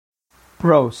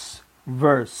Prose,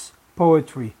 verse,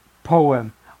 poetry,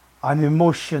 poem, an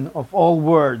emotion of all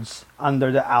words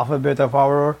under the alphabet of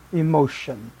our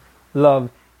emotion.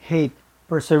 Love, hate,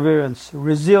 perseverance,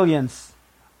 resilience.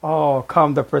 Oh,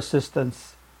 come the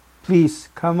persistence. Please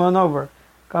come on over.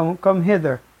 Come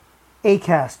hither.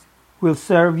 Acast will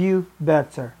serve you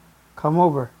better. Come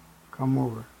over. Come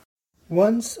over.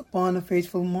 Once upon a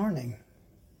fateful morning,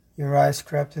 your eyes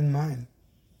crept in mine.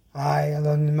 I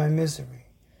alone in my misery.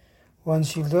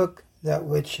 Once you looked that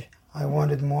which I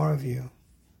wanted more of you.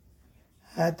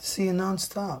 I had to see you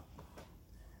non-stop.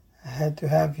 I had to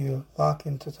have you lock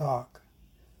into talk.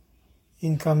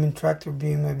 Incoming tractor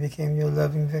beam, I became your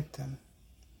loving victim.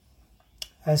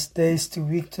 As days to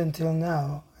weeks until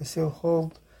now, I still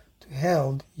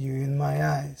held you in my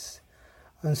eyes.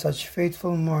 On such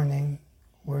fateful morning,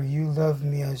 where you loved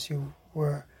me as you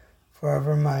were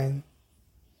forever mine,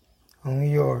 only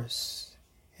yours,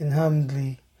 and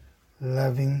humbly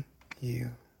loving you.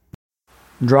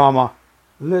 Drama,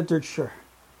 literature,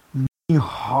 beating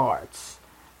hearts,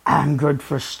 angered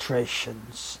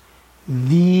frustrations.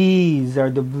 These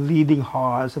are the bleeding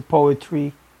hearts of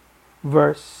poetry,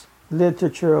 verse,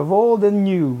 literature of old and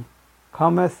new.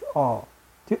 Cometh all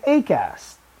to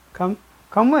Acast. Come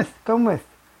with.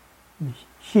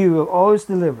 She will always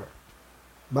deliver.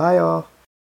 Bye all.